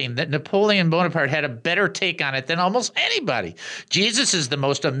noting that Napoleon Bonaparte had a better take on it than almost anybody. Jesus is the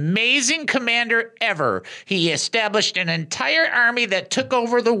most amazing commander ever. He established an entire army that took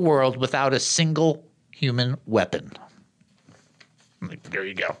over the world without a single human weapon. There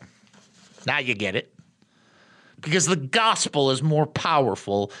you go. Now you get it. Because the gospel is more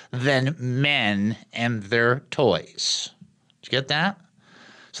powerful than men and their toys. Did you get that?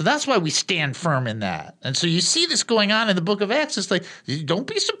 So that's why we stand firm in that. And so you see this going on in the book of Acts. It's like, don't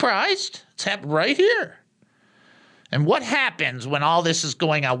be surprised. It's happened right here. And what happens when all this is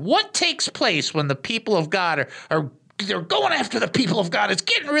going on? What takes place when the people of God they're going after the people of God? It's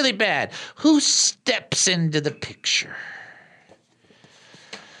getting really bad. Who steps into the picture?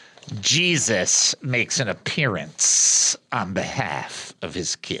 Jesus makes an appearance on behalf of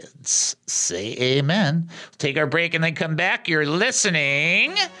his kids. Say amen. We'll take our break and then come back. You're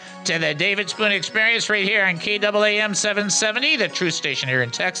listening to the David Spoon Experience right here on KAAM 770, the Truth Station here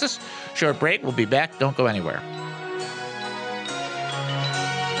in Texas. Short break. We'll be back. Don't go anywhere.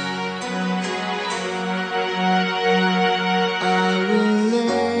 I will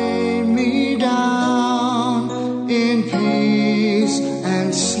lay me down in peace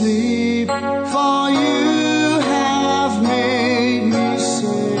and sleep, for you have made me safe,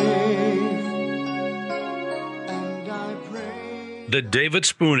 and I pray. The David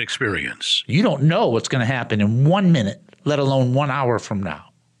Spoon Experience. You don't know what's going to happen in 1 minute, let alone 1 hour from now.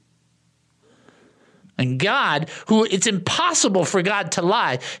 And God, who it's impossible for God to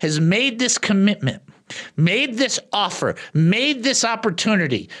lie, has made this commitment, made this offer, made this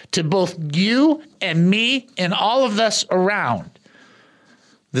opportunity to both you and me and all of us around.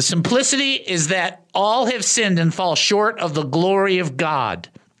 The simplicity is that all have sinned and fall short of the glory of God,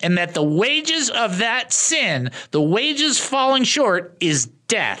 and that the wages of that sin, the wages falling short, is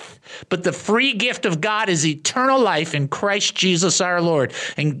death. But the free gift of God is eternal life in Christ Jesus our Lord.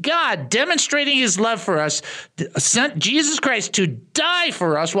 And God, demonstrating his love for us, sent Jesus Christ to die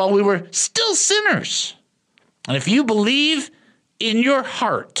for us while we were still sinners. And if you believe in your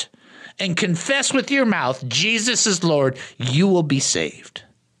heart and confess with your mouth Jesus is Lord, you will be saved.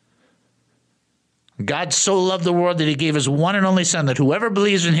 God so loved the world that he gave his one and only Son, that whoever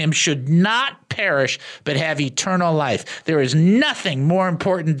believes in him should not perish, but have eternal life. There is nothing more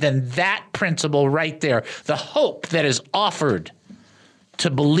important than that principle right there. The hope that is offered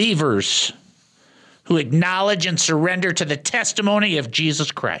to believers who acknowledge and surrender to the testimony of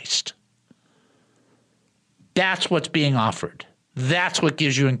Jesus Christ. That's what's being offered. That's what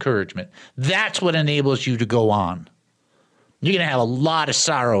gives you encouragement. That's what enables you to go on. You're going to have a lot of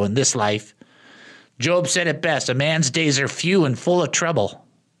sorrow in this life. Job said it best, a man's days are few and full of trouble.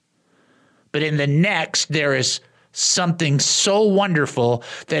 But in the next, there is something so wonderful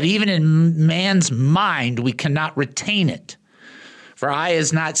that even in man's mind, we cannot retain it. For eye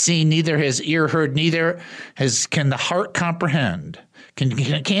has not seen, neither has ear heard, neither can the heart comprehend,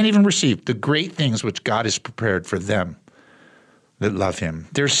 can't even receive the great things which God has prepared for them that love him.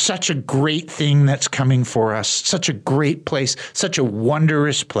 There's such a great thing that's coming for us, such a great place, such a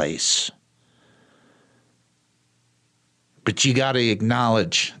wondrous place. But you got to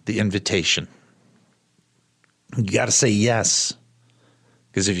acknowledge the invitation. You got to say yes.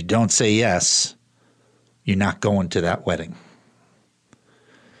 Because if you don't say yes, you're not going to that wedding.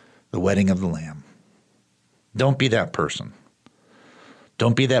 The wedding of the Lamb. Don't be that person.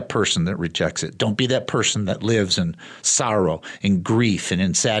 Don't be that person that rejects it. Don't be that person that lives in sorrow, in grief, and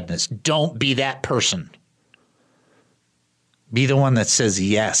in sadness. Don't be that person. Be the one that says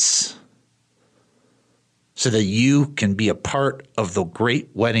yes, so that you can be a part of the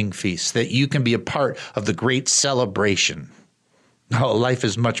great wedding feast, that you can be a part of the great celebration. Oh, life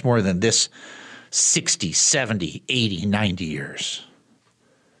is much more than this 60, 70, 80, 90 years.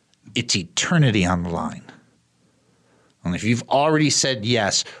 It's eternity on the line. And if you've already said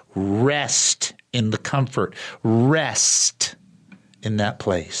yes, rest in the comfort. Rest in that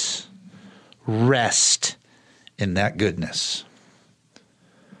place. Rest in that goodness.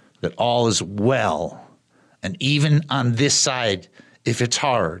 That all is well. And even on this side, if it's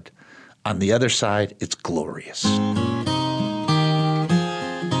hard, on the other side, it's glorious.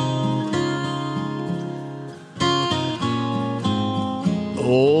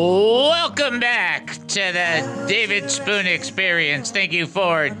 Welcome back to the David Spoon Experience. Thank you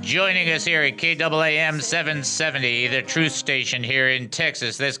for joining us here at KAAM 770, the truth station here in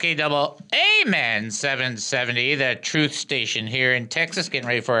Texas. That's KAAM 770, the truth station here in Texas. Getting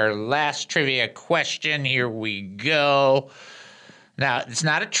ready for our last trivia question. Here we go. Now, it's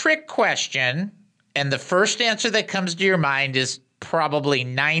not a trick question, and the first answer that comes to your mind is probably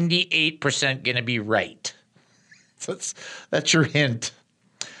 98% going to be right. So that's your hint.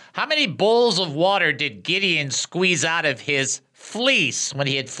 How many bowls of water did Gideon squeeze out of his fleece when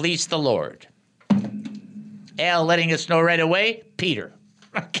he had fleeced the Lord? Al letting us know right away, Peter.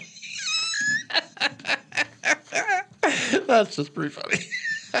 Okay. That's just pretty funny.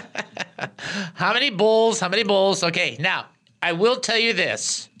 How many bowls? Okay, now, I will tell you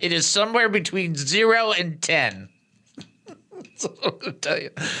this. It is somewhere between 0 and 10. That's all I'm going to tell you.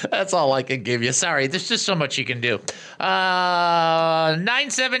 That's all I can give you. Sorry, there's just so much you can do.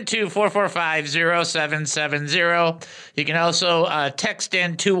 972-445-0770. You can also text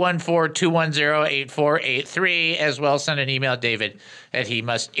in 214-210-8483, as well as send an email, David, at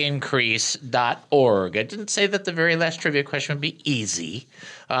hemustincrease.org. I didn't say that the very last trivia question would be easy,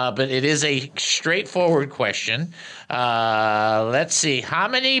 but it is a straightforward question. Let's see. How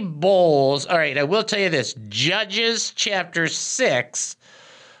many bowls? All right, I will tell you this. Judges chapter 6,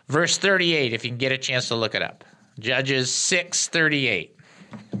 verse 38, if you can get a chance to look it up. Judges 6:38.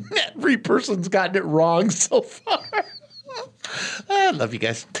 Every person's gotten it wrong so far. I love you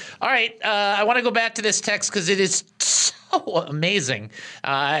guys. All right, I want to go back to this text because it is so amazing.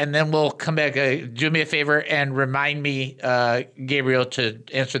 And then we'll come back. Do me a favor and remind me, Gabriel, to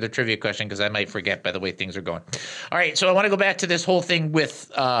answer the trivia question because I might forget by the way things are going. All right, so I want to go back to this whole thing with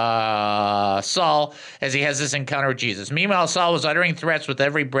Saul as he has this encounter with Jesus. Meanwhile, Saul was uttering threats with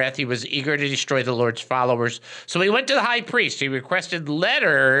every breath. He was eager to destroy the Lord's followers. So he went to the high priest. He requested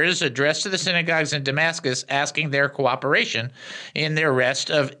letters addressed to the synagogues in Damascus asking their cooperation in the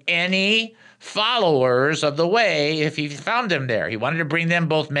arrest of any followers of the way if he found them there. He wanted to bring them,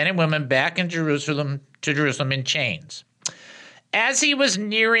 both men and women, back to Jerusalem in chains. As he was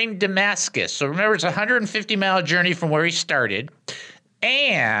nearing Damascus, so remember it's a 150-mile journey from where he started,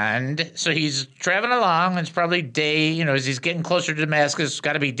 and so he's traveling along, and it's probably day, as he's getting closer to Damascus, it's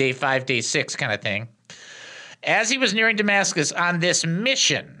got to be day 5, day 6 kind of thing. As he was nearing Damascus on this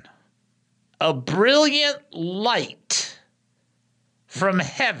mission, a brilliant light from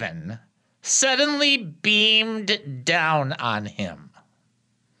heaven suddenly beamed down on him.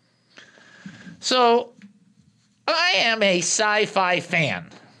 So I am a sci-fi fan.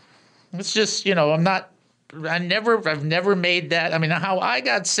 It's just, I've never made that. I mean, how I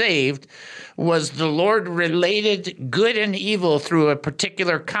got saved was the Lord related good and evil through a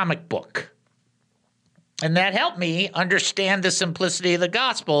particular comic book. And that helped me understand the simplicity of the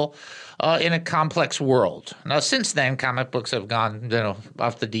gospel in a complex world. Now, since then, comic books have gone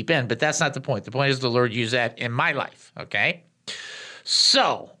off the deep end, but that's not the point. The point is the Lord used that in my life, okay?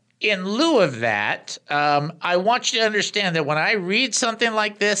 So, in lieu of that, I want you to understand that when I read something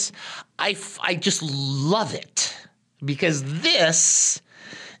like this, I just love it. Because this,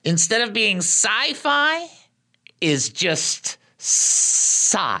 instead of being sci-fi, is just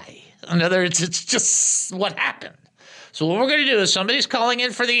sigh. In other words, it's just what happened. So what we're going to do is somebody's calling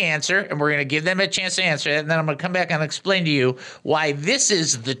in for the answer, and we're going to give them a chance to answer it, and then I'm going to come back and explain to you why this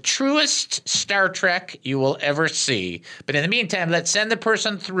is the truest Star Trek you will ever see. But in the meantime, let's send the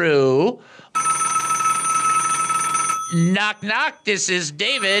person through. Knock, knock. This is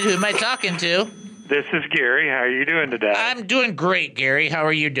David. Who am I talking to? This is Gary. How are you doing today? I'm doing great, Gary. How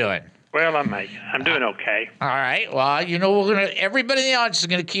are you doing? Well, I'm doing okay. All right. Well, everybody in the audience is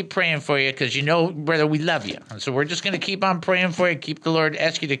going to keep praying for you because brother, we love you. And so we're just going to keep on praying for you. Keep the Lord,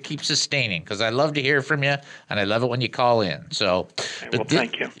 ask you to keep sustaining because I love to hear from you and I love it when you call in. So,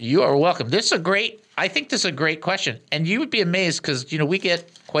 thank you. You are welcome. I think this is a great question. And you would be amazed because, we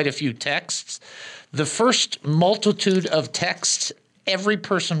get quite a few texts. The first multitude of texts, every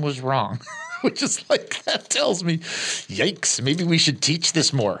person was wrong. Which is that tells me, yikes, maybe we should teach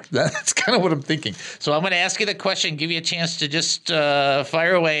this more. That's kind of what I'm thinking. So I'm going to ask you the question, give you a chance to just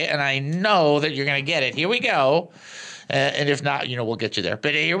fire away, and I know that you're going to get it. Here we go. And if not, we'll get you there.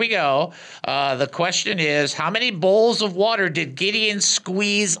 But here we go. The question is, how many bowls of water did Gideon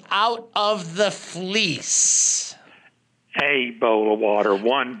squeeze out of the fleece? A bowl of water,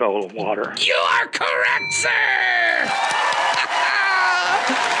 1 bowl of water. You are correct, sir!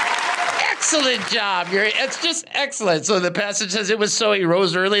 Excellent job. It's just excellent. So the passage says it was so he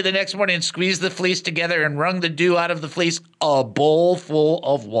rose early the next morning and squeezed the fleece together and wrung the dew out of the fleece, a bowl full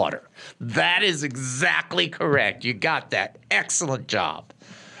of water. That is exactly correct. You got that. Excellent job.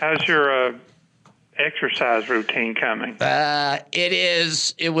 How's your exercise routine coming?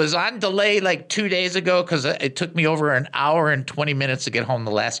 It was on delay 2 days ago because it took me over an hour and 20 minutes to get home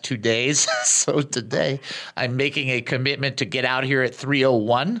the last 2 days. So today I'm making a commitment to get out here at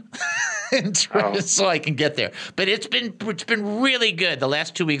 3:01. So I can get there. But it's been really good. The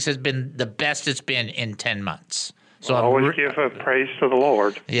last 2 weeks has been the best it's been in 10 months. So always give a praise to the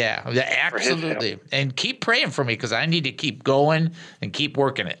Lord. Yeah, absolutely. And keep praying for me because I need to keep going and keep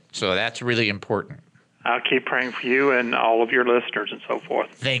working it. So that's really important. I'll keep praying for you and all of your listeners and so forth.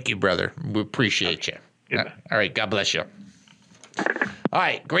 Thank you, brother. We appreciate you. All right, God bless you. All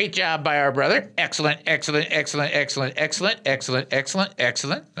right, great job by our brother. Excellent, excellent, excellent, excellent, excellent, excellent, excellent,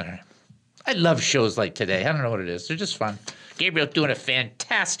 excellent. All right. I love shows like today. I don't know what it is. They're just fun. Gabriel's doing a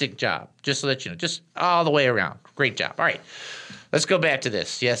fantastic job, just to let you know, just all the way around. Great job. All right, let's go back to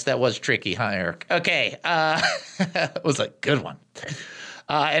this. Yes, that was tricky, huh, Eric? Okay, it was a good one.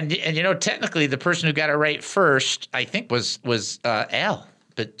 And technically the person who got it right first, I think, was Al.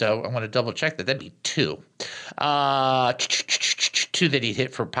 But I want to double check that. That'd be 2. 2 that he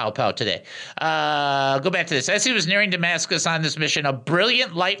hit for Pow Pow today. Go back to this. As he was nearing Damascus on this mission, a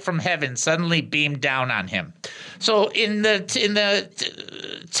brilliant light from heaven suddenly beamed down on him. So in the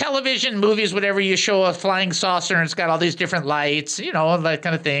television, movies, whatever, you show a flying saucer and it's got all these different lights, that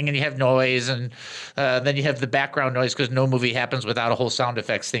kind of thing, and you have noise, and then you have the background noise because no movie happens without a whole sound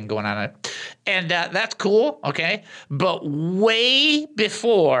effects thing going on it. And that's cool, okay? But way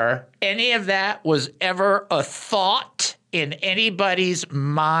before any of that was ever a thought in anybody's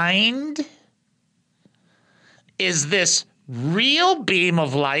mind is this real beam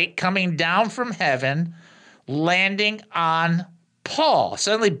of light coming down from heaven, landing on Paul,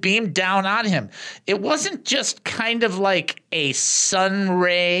 suddenly beamed down on him. It wasn't just kind of like a sun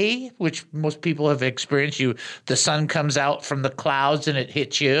ray, which most people have experienced. The sun comes out from the clouds and it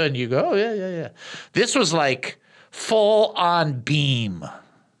hits you and you go, oh, yeah. This was like full on beam.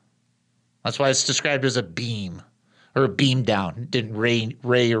 That's why it's described as a beam or a beam down. It didn't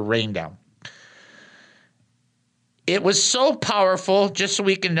ray or rain down. It was so powerful, just so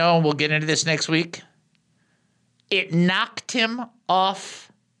we can know, and we'll get into this next week, it knocked him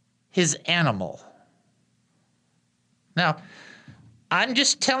off his animal. Now, I'm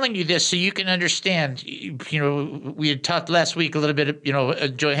just telling you this so you can understand. We had talked last week a little bit,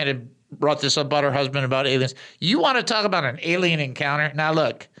 Joy had brought this up about her husband, about aliens. You want to talk about an alien encounter? Now,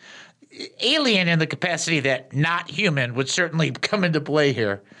 look, alien in the capacity that not human would certainly come into play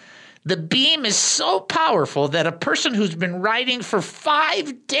here. The beam is so powerful that a person who's been riding for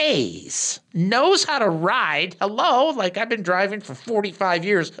 5 days knows how to ride. Hello, like I've been driving for 45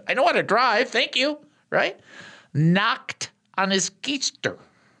 years. I know how to drive. Thank you. Right? Knocked on his keister.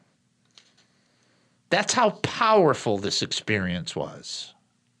 That's how powerful this experience was.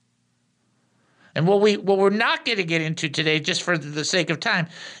 And what we're not going to get into today, just for the sake of time,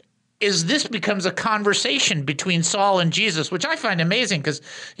 is this becomes a conversation between Saul and Jesus, which I find amazing because,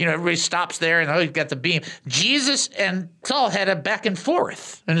 everybody stops there and, you've got the beam. Jesus and Saul had a back and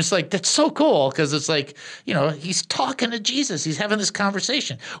forth. And it's like, that's so cool because it's like, he's talking to Jesus. He's having this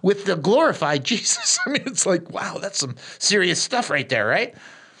conversation with the glorified Jesus. I mean, it's like, wow, that's some serious stuff right there, right?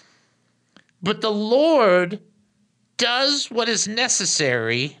 But the Lord does what is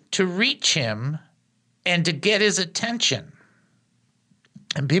necessary to reach him and to get his attention.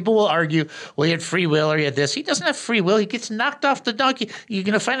 And people will argue, well, he had free will or he had this. He doesn't have free will. He gets knocked off the donkey. You're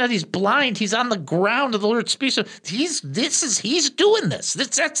going to find out he's blind. He's on the ground and the Lord speaks to him. He's doing this.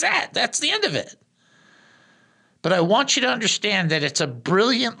 That's that. That's the end of it. But I want you to understand that it's a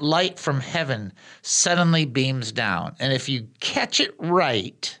brilliant light from heaven suddenly beams down. And if you catch it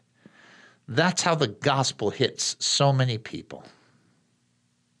right, that's how the gospel hits so many people.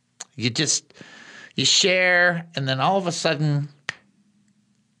 You share, and then all of a sudden,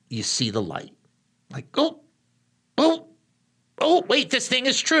 you see the light. Like, oh, wait, this thing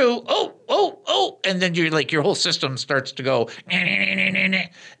is true. Oh. And then you're like, your whole system starts to go, and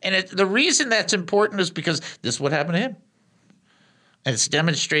the reason that's important is because this is what happened to him. And it's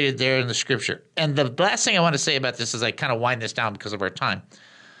demonstrated there in the scripture. And the last thing I want to say about this is I kind of wind this down because of our time.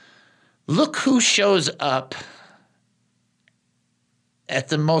 Look who shows up at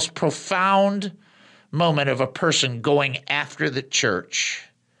the most profound moment of a person going after the church,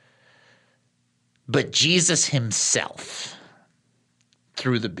 but Jesus himself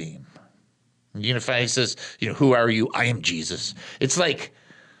through the beam. Unified, he says, who are you? I am Jesus. It's like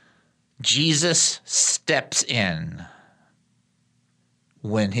Jesus steps in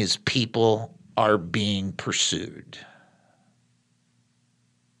when his people are being pursued.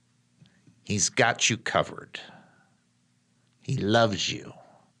 He's got you covered. He loves you.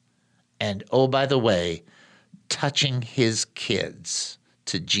 And oh, by the way, touching his kids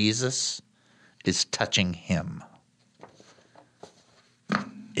to Jesus is touching him.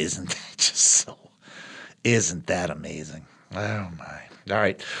 Isn't that amazing? Oh my. All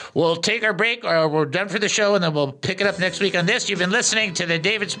right. We'll take our break, or we're done for the show, and then we'll pick it up next week on this. You've been listening to the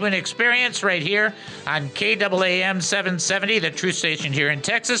David Spoon Experience right here on KAAM 770, the truth station here in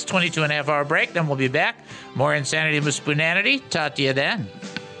Texas. 22.5-hour break. Then we'll be back. More Insanity with Spoonanity. Talk to you then.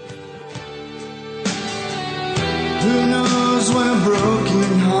 Who knows when a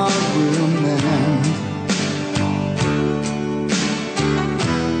broken heart will mend?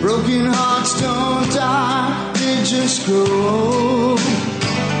 Broken hearts don't die, they just grow.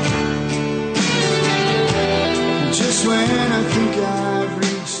 Just when I think